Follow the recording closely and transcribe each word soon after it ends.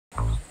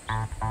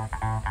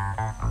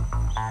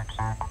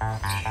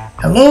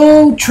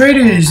Hello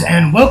traders,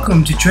 and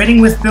welcome to Trading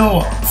with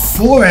Bill,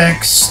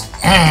 Forex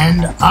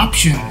and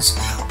Options.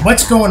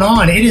 What's going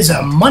on? It is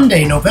a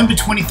Monday, November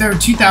 23rd,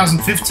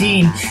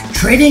 2015.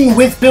 Trading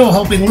with Bill,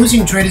 helping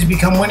losing traders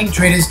become winning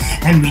traders,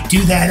 and we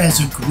do that as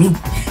a group.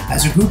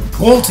 As a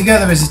group, all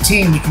together as a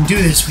team, we can do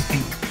this. We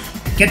can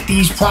get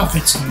these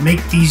profits and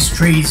make these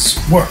trades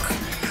work.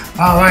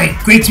 All right,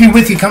 great to be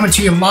with you, coming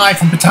to you live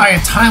from Pattaya,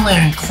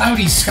 Thailand.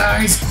 Cloudy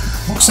skies.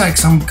 Looks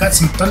like got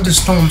some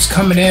thunderstorms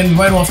coming in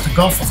right off the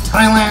Gulf of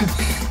Thailand,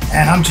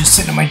 and I'm just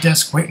sitting at my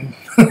desk waiting.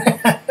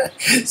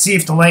 See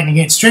if the lightning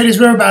hits. Traders,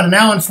 we're about an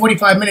hour and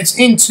 45 minutes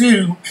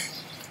into,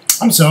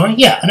 an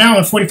hour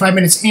and 45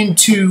 minutes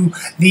into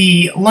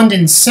the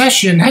London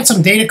session. Had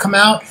some data come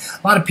out.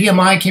 A lot of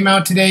PMI came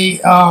out today.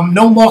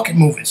 No market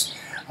movers.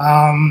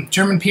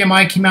 German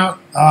PMI came out.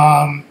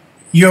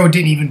 Euro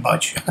didn't even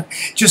budge.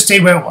 Just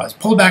stayed where it was.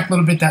 Pulled back a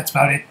little bit, that's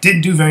about it.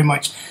 Didn't do very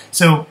much.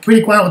 So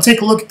pretty quiet. We'll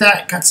take a look at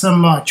that. Got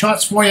some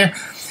charts for you.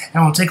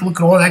 And we'll take a look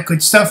at all that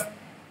good stuff.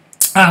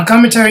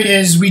 Commentary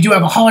is we do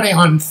have a holiday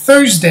on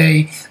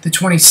Thursday, the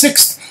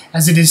 26th,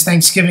 as it is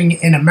Thanksgiving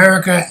in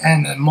America.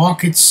 And the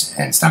markets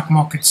and stock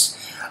markets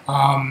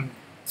I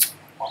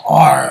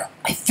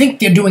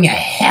think they're doing a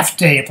half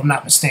day, if I'm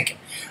not mistaken.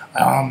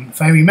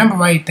 If I remember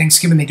right,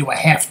 Thanksgiving they do a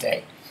half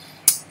day.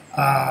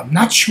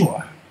 Not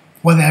sure.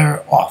 Well,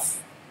 they're off.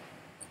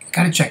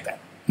 Gotta check that.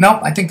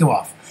 Nope, I think they're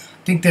off.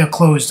 I think they're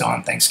closed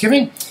on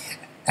Thanksgiving.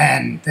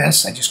 And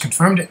yes, I just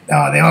confirmed it.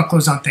 They are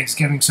closed on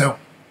Thanksgiving. So,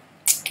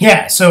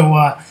 yeah.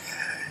 So,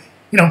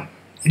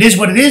 it is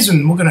what it is,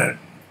 and we're gonna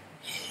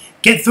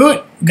get through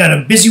it. We've got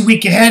a busy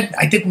week ahead.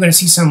 I think we're gonna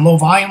see some low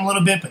volume a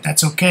little bit, but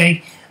that's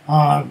okay.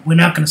 We're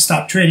not going to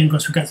stop trading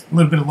because we've got a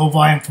little bit of low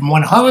volume from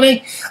one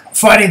holiday.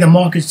 Friday, the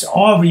markets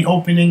are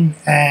reopening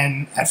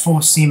and at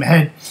full steam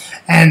ahead.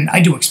 And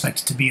I do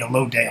expect it to be a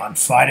low day on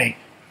Friday.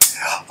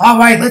 All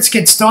right, let's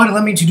get started.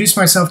 Let me introduce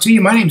myself to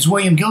you. My name is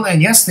William Gilda, and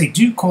yes, they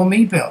do call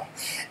me Bill.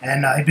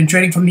 And I've been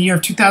trading from the year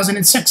of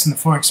 2006 in the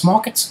Forex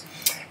markets.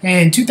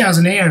 In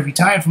 2008, I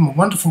retired from a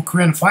wonderful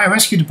career in the fire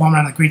rescue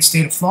department out of the great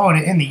state of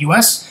Florida in the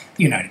U.S.,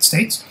 the United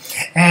States.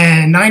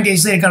 And 9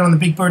 days later, got on the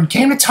Big Bird and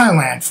came to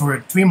Thailand for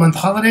a 3-month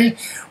holiday.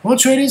 Well,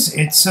 traders,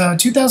 it's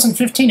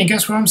 2015, and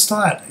guess where I'm still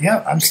at?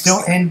 Yeah, I'm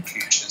still in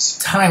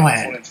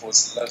Thailand.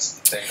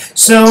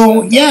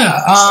 So,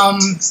 yeah,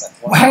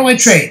 how do I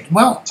trade?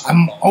 Well,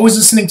 I'm always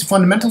listening to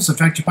fundamentals. In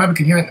fact, you probably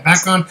can hear it in the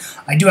background.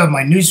 I do have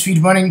my news feed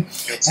running,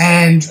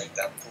 and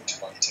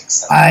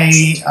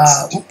I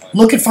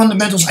look at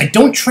fundamentals. I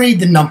don't trade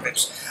the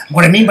numbers.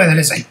 What I mean by that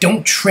is I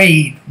don't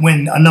trade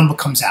when a number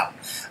comes out.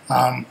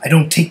 I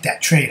don't take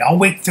that trade. I'll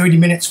wait 30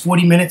 minutes,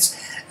 40 minutes,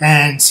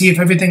 and see if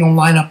everything will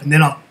line up, and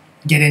then I'll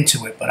get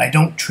into it. But I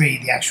don't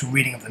trade the actual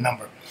reading of the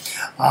number.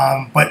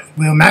 But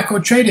we're macro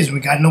traders, and we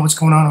got to know what's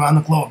going on around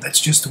the globe. That's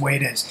just the way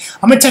it is.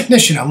 I'm a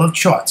technician. I love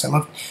charts. I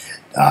love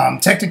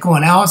technical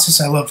analysis.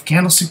 I love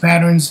candlestick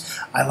patterns.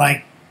 I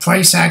like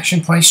price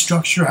action, price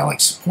structure. I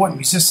like support and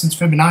resistance,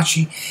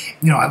 Fibonacci.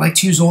 I like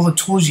to use all the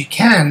tools you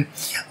can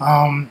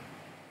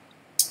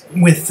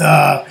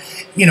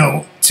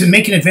to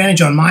make an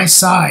advantage on my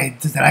side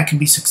that I can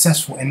be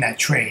successful in that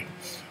trade.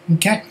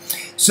 Okay?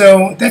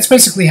 So that's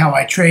basically how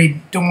I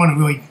trade. Don't want to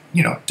really,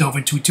 delve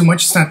into it too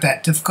much. It's not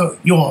that difficult.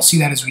 You'll all see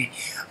that as we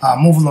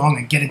move along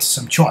and get into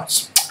some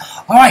charts.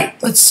 All right,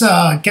 let's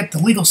get the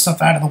legal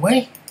stuff out of the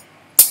way.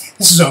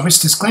 This is our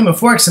risk disclaimer.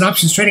 Forex and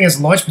options trading has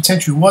a large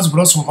potential rewards, but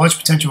also a large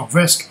potential of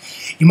risk.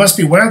 You must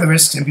be aware of the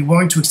risks and be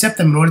willing to accept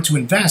them in order to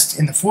invest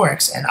in the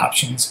Forex and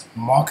options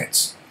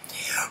markets.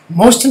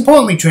 Most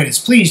importantly, traders,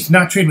 please do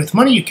not trade with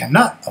money you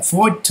cannot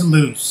afford to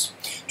lose.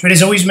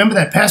 Traders, always remember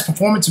that past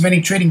performance of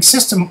any trading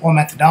system or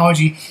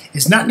methodology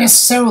is not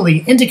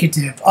necessarily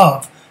indicative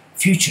of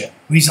future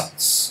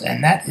results.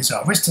 And that is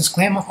our risk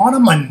disclaimer on a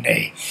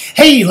Monday.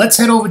 Hey, let's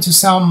head over to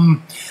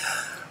some...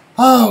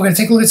 we're going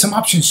to take a look at some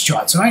options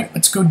charts, all right?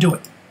 Let's go do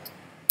it.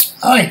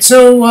 All right,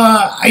 so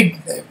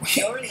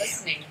You're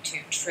listening to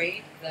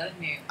Trade the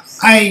News.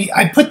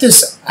 I put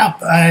this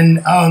up, and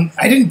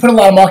I didn't put a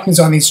lot of markings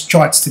on these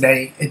charts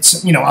today.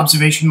 It's,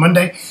 Observation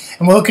Monday,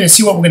 and we're looking to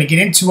see what we're going to get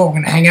into, what we're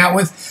going to hang out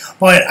with.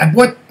 But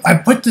I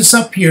put this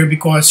up here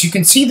because you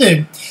can see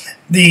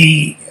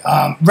the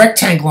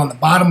rectangle on the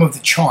bottom of the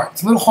chart.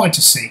 It's a little hard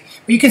to see,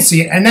 but you can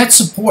see it, and that's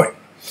support.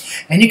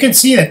 And you can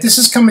see that this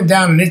is coming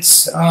down, and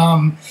it's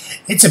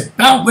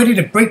about ready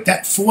to break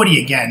that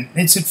 40 again.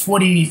 It's at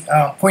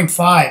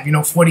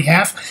 40.5, 40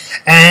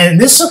 half.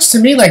 And this looks to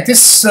me like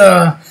this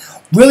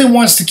really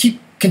wants to keep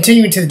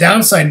continuing to the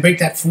downside and break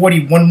that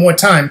 40 one more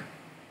time.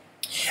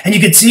 And you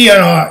can see on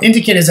our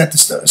indicators that the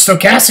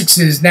stochastics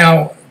is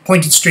now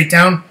pointed straight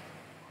down.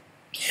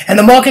 And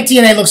the market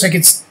DNA looks like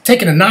it's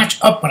taking a notch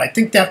up, but I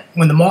think that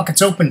when the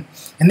market's open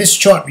and this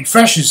chart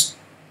refreshes,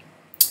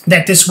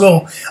 that this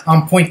will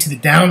point to the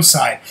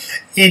downside.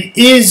 It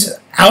is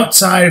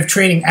outside of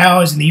trading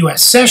hours in the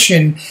U.S.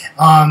 session.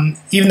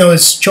 Even though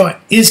this chart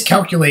is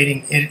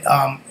calculating, it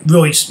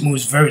really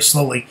moves very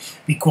slowly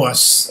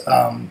because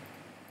the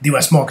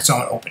U.S. markets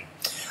aren't open.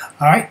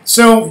 All right,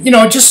 so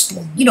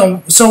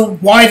so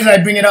why did I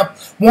bring it up?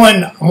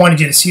 One, I wanted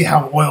you to see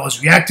how oil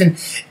is reacting.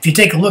 If you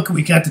take a look,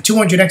 we got the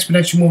 200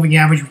 exponential moving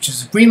average, which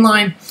is the green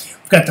line.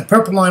 We've got the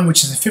purple line,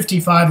 which is the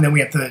 55, and then we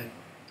have the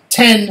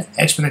 10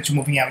 exponential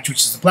moving average, which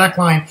is the black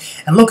line.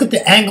 And look at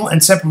the angle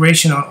and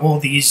separation on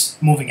all these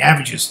moving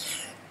averages.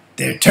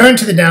 They're turned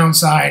to the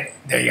downside.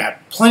 There you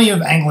got plenty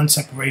of angle and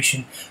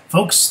separation.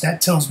 Folks,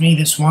 that tells me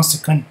this wants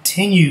to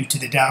continue to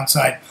the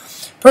downside.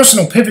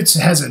 Personal pivots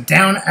has a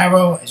down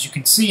arrow, as you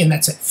can see, and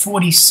that's at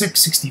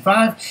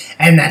 46.65,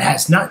 and that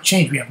has not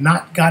changed. We have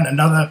not gotten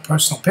another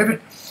personal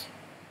pivot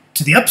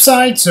to the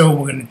upside, so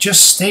we're going to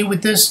just stay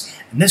with this,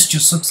 and this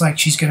just looks like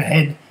she's going to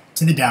head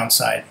to the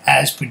downside,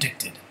 as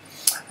predicted.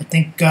 I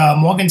think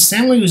Morgan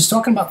Stanley was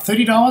talking about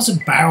 $30 a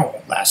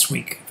barrel last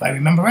week, if I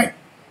remember right.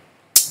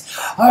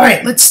 All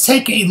right, let's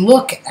take a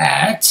look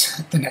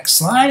at the next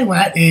slide, and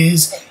that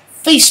is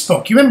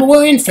Facebook. You remember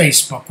we're in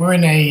Facebook. We're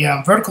in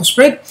a vertical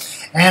spread,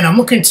 and I'm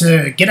looking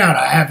to get out.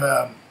 I have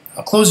a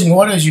closing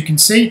order, as you can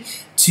see,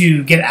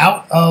 to get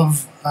out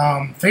of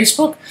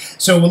Facebook.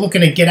 So we're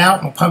looking to get out,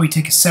 and we'll probably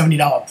take a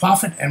 $70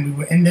 profit, and we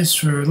were in this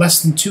for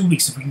less than 2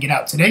 weeks if we can get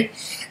out today.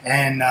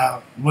 And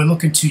we're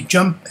looking to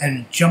jump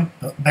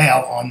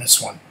bail on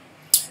this one.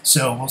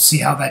 So we'll see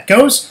how that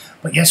goes.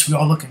 But yes, we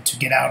are looking to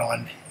get out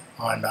on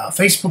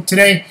Facebook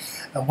today.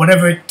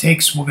 Whatever it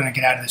takes, we're going to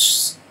get out of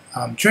this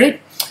trade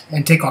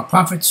and take our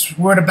profits.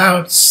 We're at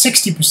about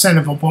 60%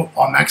 of what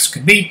our max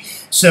could be,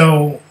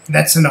 so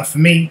that's enough for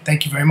me.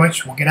 Thank you very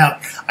much. We'll get out.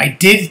 I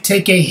did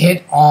take a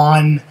hit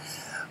on,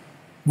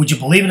 would you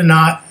believe it or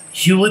not,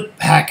 Hewlett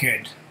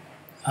Packard,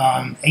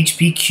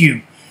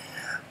 HPQ.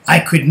 I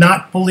could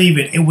not believe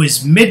it. It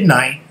was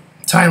midnight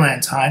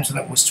Thailand time, so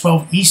that was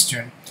 12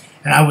 Eastern,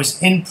 and I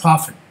was in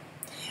profit.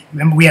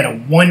 Remember, we had a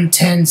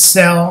 110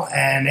 sell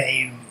and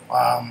a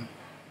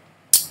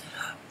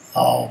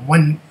a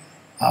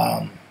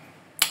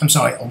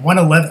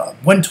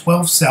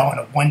 112 sell and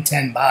a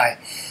 110 buy,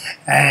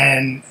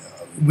 and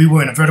we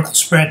were in a vertical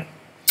spread.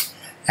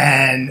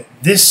 And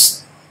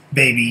this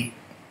baby,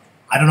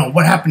 I don't know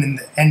what happened in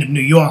the end of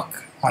New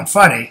York on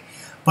Friday,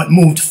 but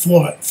moved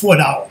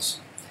 $4.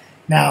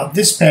 Now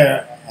this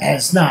pair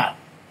has not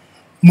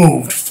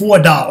moved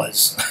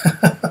 $4.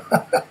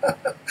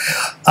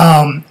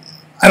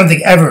 I don't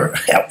think ever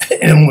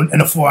in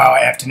a 4-hour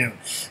afternoon.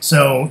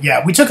 So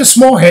yeah, we took a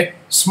small hit.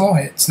 It's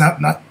not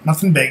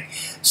nothing big.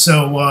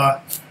 So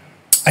I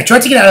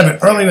tried to get out of it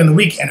earlier in the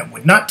week, and it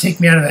would not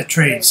take me out of that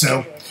trade.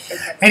 So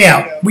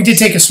anyhow, we did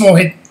take a small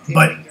hit,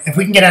 but if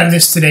we can get out of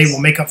this today, we'll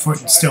make up for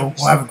it, and still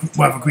we'll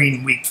have a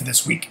green week for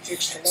this week.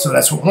 So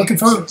that's what we're looking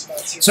for.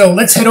 So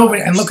let's head over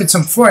and look at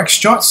some Forex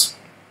charts.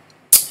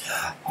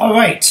 All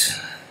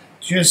right,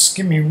 just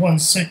give me 1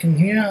 second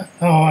here.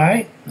 All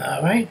right,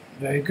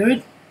 very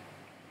good.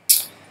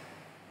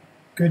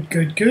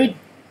 Good.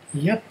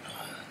 Yep.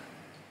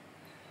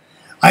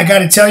 I got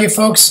to tell you,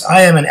 folks,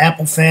 I am an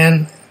Apple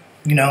fan.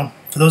 You know,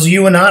 for those of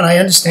you who are not, I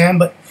understand,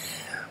 but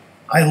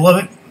I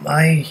love it.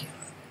 I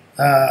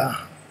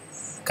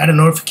got a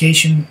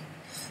notification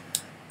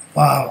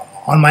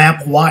on my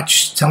Apple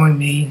Watch telling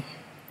me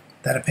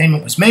that a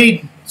payment was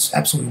made. It's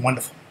absolutely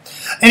wonderful.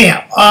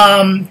 Anyhow,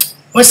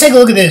 let's take a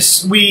look at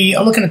this. We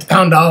are looking at the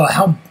pound dollar.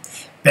 How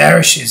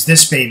bearish is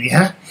this baby,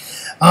 huh?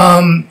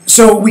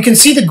 So we can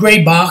see the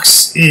gray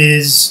box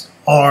is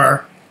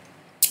our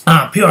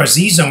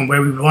PRZ zone,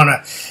 where we want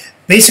to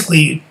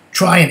basically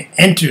try and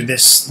enter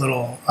this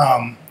little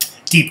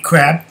deep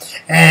crab,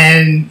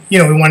 and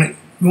we want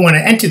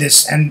to enter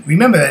this. And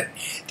remember that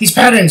these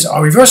patterns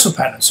are reversal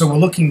patterns, so we're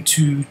looking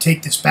to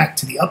take this back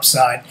to the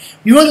upside.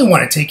 We really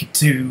want to take it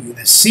to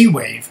the C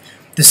wave,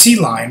 the C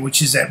line,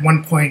 which is at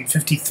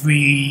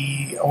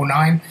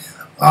 1.5309,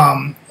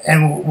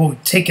 and we'll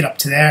take it up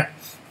to there.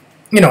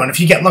 And if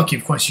you get lucky,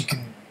 of course, you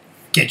can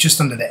get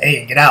just under the A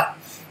and get out.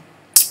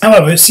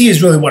 However, C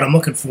is really what I'm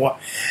looking for,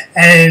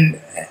 and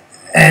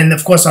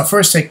of course, our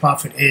first take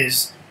profit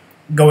is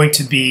going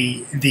to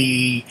be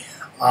the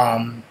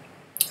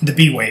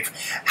B wave.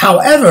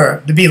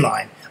 However, the B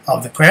line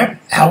of the crab.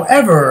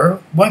 However,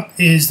 what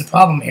is the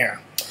problem here?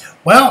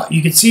 Well,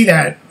 you can see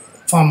that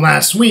from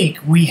last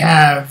week we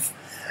have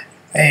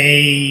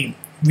a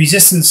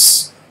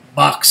resistance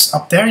box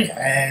up there,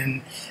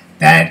 and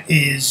that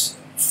is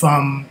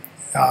from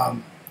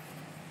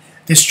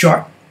this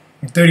chart,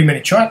 a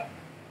 30-minute chart.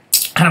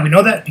 How do we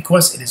know that?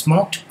 Because it is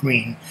marked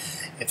green.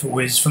 If it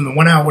was from the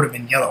 1 hour, it would have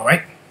been yellow,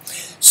 right?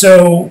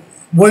 So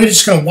we're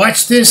just going to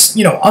watch this.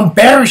 I'm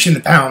bearish in the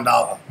pound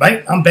dollar,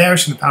 right? I'm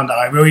bearish in the pound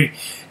dollar. I really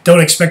don't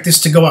expect this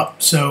to go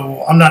up.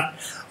 So I'm not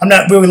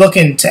really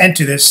looking to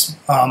enter this.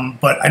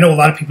 But I know a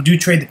lot of people do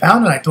trade the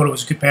pound, and I thought it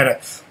was a good pair to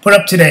put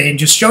up today and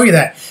just show you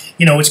that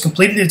it's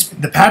completed.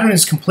 The pattern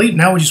is complete.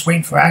 Now we're just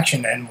waiting for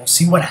action, and we'll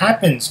see what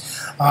happens.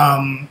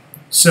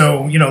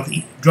 So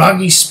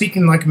Draghi's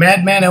speaking like a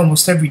madman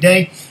almost every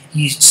day.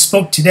 He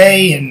spoke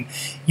today, and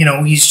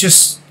he's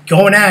just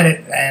going at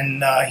it,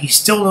 and he's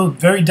still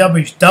very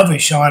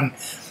dovish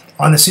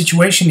on the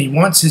situation. He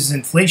wants his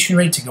inflation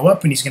rate to go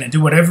up, and he's going to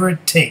do whatever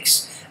it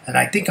takes. and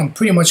I think I'm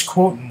pretty much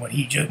quoting what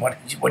he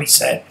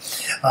said.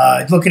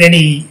 Look at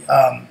any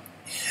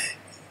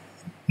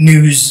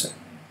news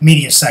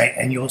media site,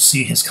 and you'll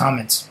see his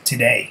comments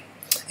today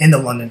in the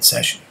London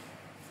session.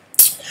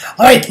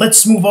 All right,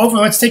 let's move over.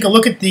 Let's take a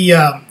look at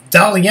the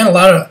dollar yen. A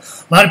lot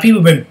of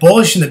people have been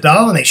bullish in the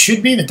dollar, and they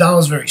should be. The dollar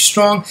is very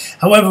strong.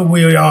 However,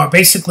 we are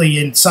basically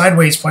in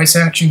sideways price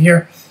action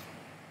here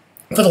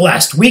for the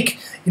last week.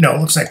 You know, it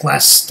looks like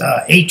last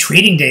 8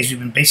 trading days we've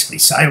been basically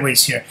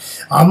sideways here.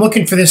 I'm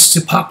looking for this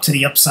to pop to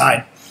the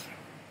upside.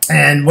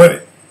 And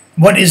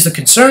what is the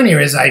concern here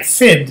is I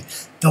fibbed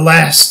the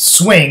last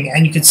swing,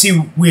 and you can see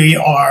we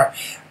are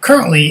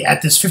currently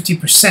at this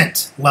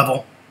 50%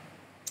 level.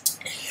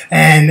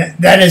 And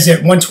that is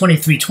at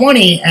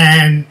 123.20,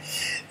 and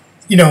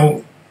you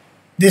know,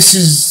 this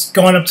is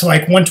going up to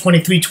like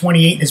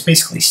 123.28 and is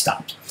basically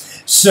stopped.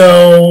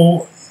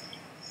 So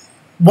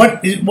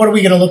what are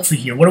we going to look for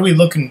here? What are we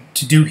looking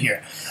to do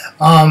here?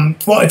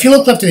 Well, if you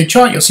look left of the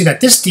chart, you'll see that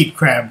this deep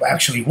crab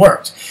actually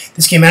worked.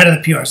 This came out of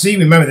the PRZ.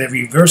 Remember the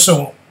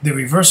reversal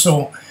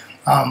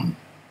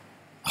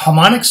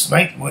harmonics,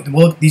 right?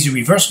 These are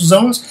reversal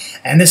zones,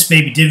 and this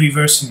baby did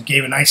reverse and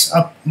gave a nice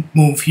up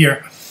move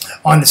here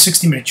on the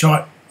 60-minute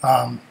chart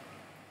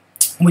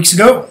weeks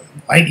ago.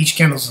 Right, each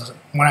candle's a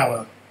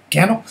 1-hour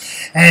candle,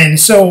 and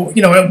so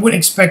you know I wouldn't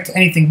expect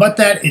anything but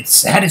that.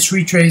 It's had its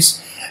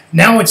retrace.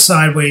 Now it's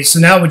sideways, so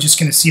now we're just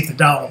going to see if the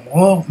dollar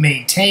will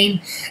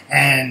maintain,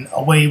 and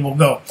away we'll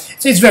go.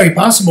 So it's very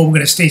possible we're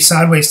going to stay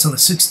sideways till the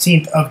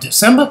 16th of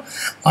December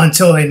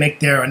until they make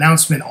their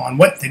announcement on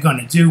what they're going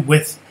to do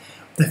with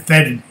the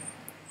Fed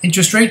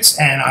interest rates,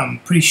 and I'm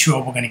pretty sure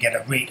we're going to get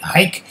a rate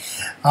hike.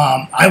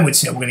 I would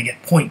say we're going to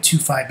get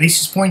 0.25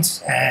 basis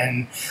points,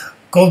 and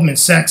Goldman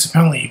Sachs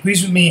apparently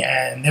agrees with me,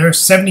 and they're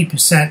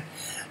 70%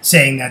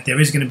 saying that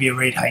there is going to be a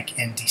rate hike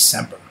in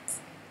December.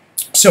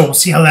 So we'll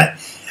see how that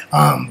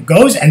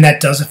goes, and that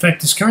does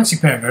affect this currency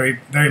pair very,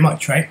 very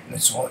much, right?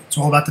 It's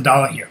all about the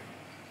dollar here.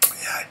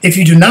 If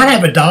you do not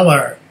have a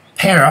dollar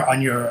pair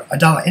on a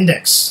dollar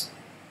index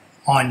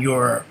on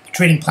your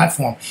trading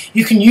platform,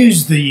 you can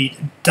use the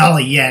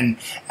dollar yen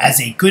as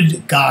a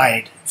good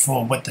guide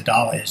for what the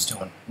dollar is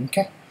doing.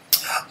 Okay.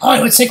 All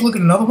right, let's take a look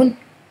at another one.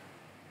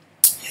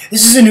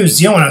 This is in New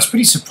Zealand. I was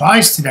pretty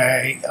surprised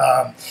today.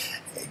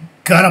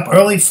 Got up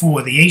early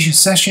for the Asia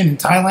session in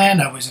Thailand.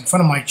 I was in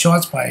front of my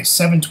charts by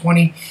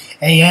 7:20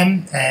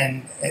 a.m.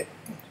 and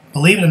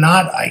believe it or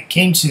not, I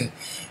came to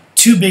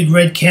 2 big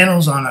red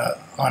candles on a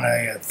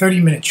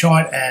 30-minute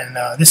chart, and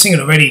this thing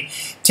had already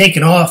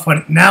taken off.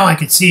 But now I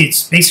can see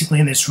it's basically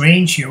in this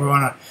range here. We're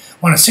on a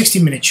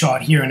 60-minute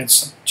chart here, and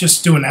it's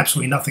just doing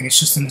absolutely nothing. It's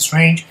just in this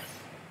range.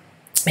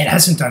 It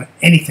hasn't done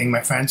anything,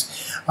 my friends.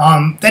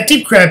 That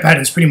deep crab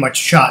pattern is pretty much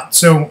shot.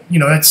 So, you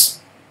know, that's...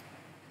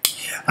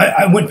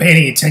 I wouldn't pay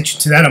any attention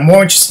to that. I'm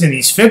more interested in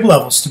these fib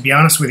levels, to be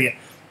honest with you.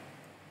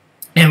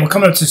 And we're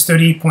coming up to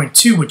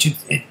 38.2, which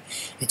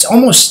it's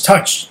almost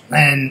touched.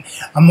 And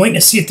I'm waiting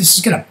to see if this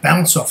is going to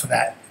bounce off of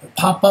that.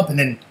 Pop up and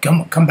then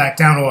come back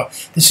down, or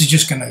this is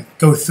just going to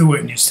go through it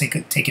and just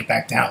take it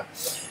back down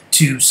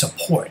to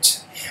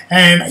support.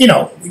 And you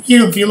know,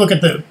 if you look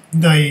at the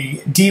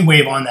D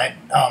wave on that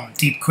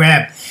deep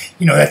crab,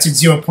 you know that's at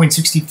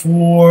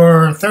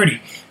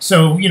 0.6430.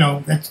 So you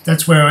know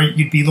that's where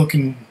you'd be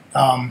looking,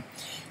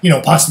 you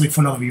know, possibly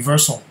for another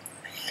reversal,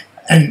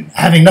 and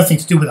having nothing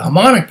to do with the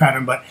harmonic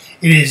pattern, but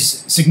it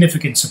is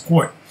significant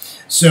support.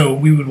 So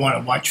we would want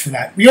to watch for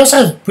that. We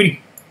also have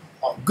pretty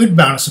good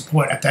amount of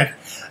support at that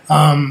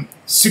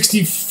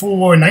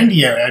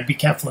 64.90 area. I'd be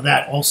careful of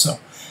that also.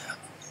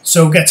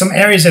 So we've got some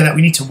areas there that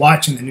we need to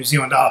watch in the New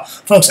Zealand dollar.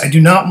 Folks, I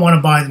do not want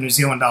to buy the New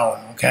Zealand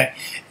dollar, okay?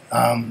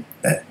 I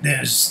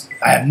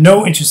have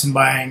no interest in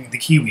buying the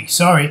Kiwi,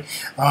 sorry.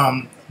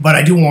 But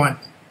I do want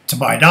to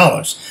buy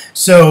dollars.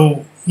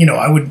 So, you know,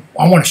 I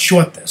want to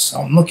short this.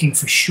 I'm looking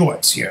for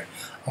shorts here.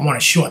 I want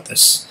to short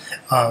this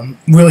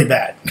really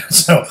bad.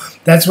 So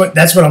that's what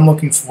I'm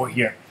looking for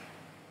here.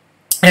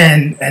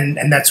 And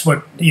that's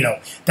what, you know,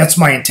 that's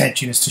my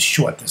intention, is to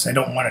short this. I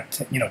don't want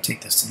to, you know,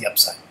 take this to the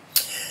upside.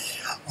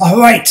 All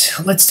right,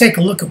 let's take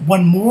a look at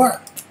one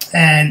more.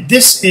 And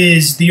this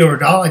is the euro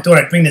dollar. I thought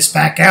I'd bring this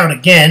back out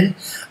again.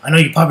 I know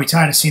you're probably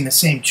tired of seeing the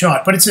same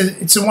chart, but it's a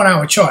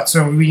 1-hour chart.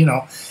 So, you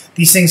know,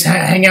 these things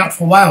hang out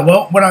for a while.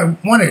 Well, what I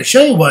wanted to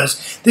show you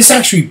was this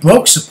actually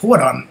broke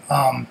support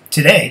on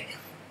today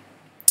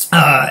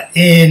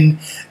in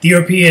the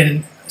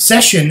European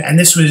session, and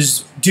this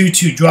was due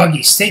to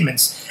Draghi's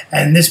statements.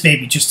 And this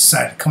baby just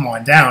decided to come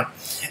on down.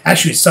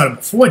 Actually, it started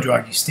before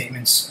Draghi's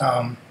statements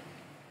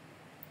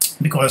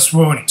because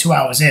we're only 2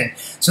 hours in.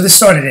 So this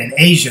started in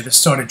Asia. This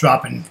started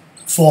dropping,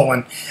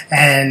 falling,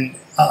 and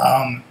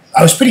I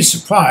was pretty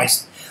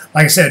surprised.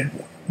 Like I said,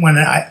 when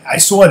I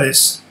saw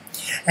this,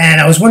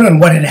 and I was wondering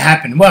what had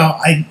happened. Well,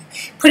 I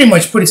pretty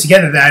much put it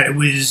together that it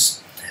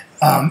was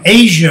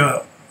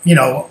Asia, you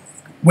know,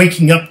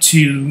 waking up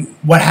to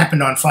what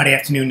happened on Friday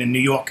afternoon in New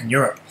York and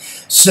Europe.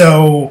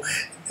 So,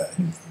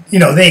 you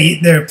know,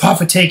 they're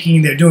profit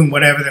taking, they're doing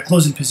whatever, they're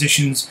closing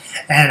positions,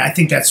 and I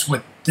think that's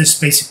what this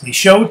basically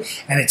showed,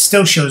 and it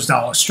still shows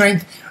dollar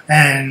strength.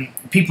 and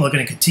people are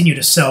going to continue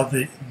to sell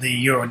the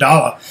euro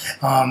dollar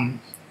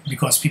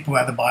because people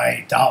rather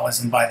buy dollars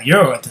than buy the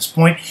euro at this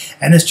point,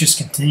 and this just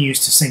continues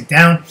to sink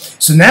down.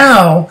 So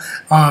now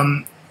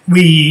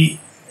we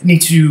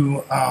need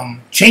to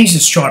change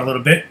this chart a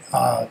little bit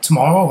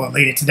tomorrow or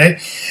later today.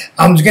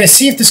 I'm going to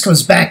see if this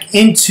goes back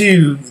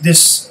into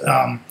this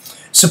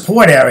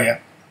support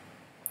area.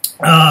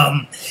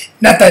 Not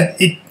that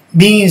it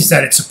means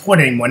that it's support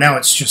anymore. Now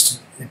it's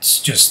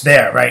just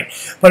there, right?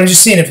 But I'm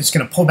just seeing if it's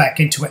going to pull back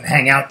into it and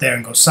hang out there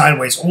and go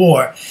sideways,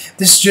 or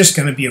this is just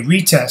going to be a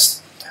retest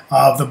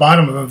of the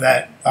bottom of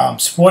that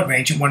support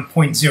range at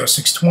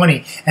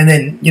 1.0620, and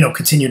then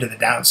continue to the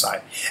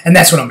downside. And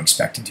that's what I'm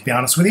expecting, to be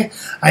honest with you.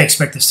 I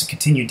expect this to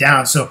continue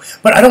down. So,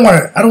 but I don't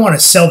want to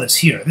sell this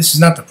here. This is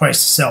not the price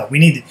to sell. We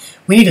need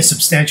a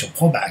substantial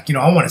pullback.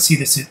 I want to see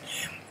this at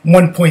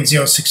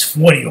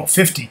 1.0640 or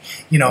 50.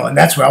 And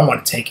that's where I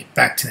want to take it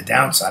back to the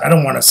downside. I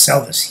don't want to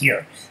sell this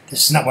here.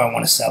 This is not where I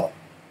want to sell it.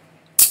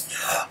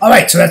 All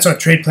right, so that's our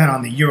trade plan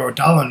on the euro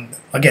dollar. And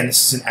again,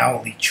 this is an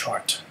hourly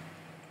chart.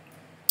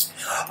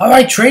 All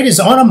right, trade is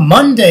on a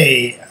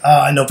Monday,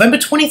 November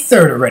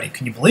 23rd already.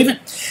 Can you believe it?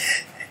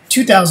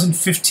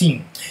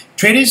 2015.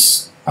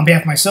 Traders, on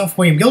behalf of myself,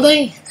 William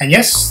Gilday, and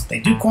yes,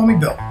 they do call me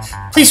Bill.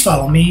 Please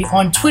follow me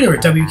on Twitter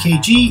at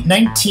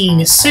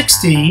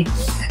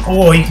WKG1960,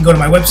 or you can go to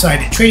my website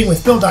at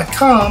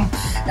tradingwithbill.com,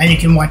 and you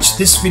can watch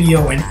this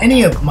video and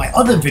any of my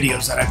other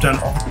videos that I've done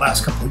over the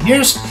last couple of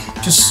years.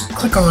 Just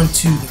click on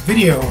to the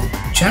video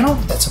channel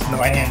that's up in the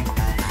right-hand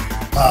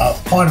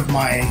part of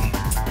my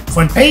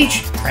front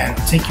page, and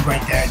it'll take you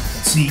right there and you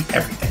can see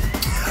everything.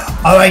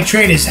 All right,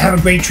 traders, have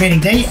a great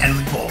trading day, and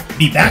we will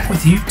be back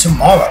with you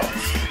tomorrow.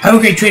 Have a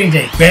great trading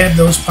day. Grab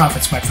those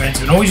profits, my friends,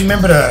 and always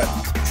remember to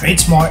trade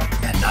smart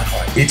and not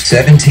hard. It's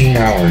 17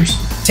 hours.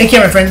 Take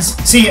care, my friends.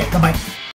 See ya. Bye-bye.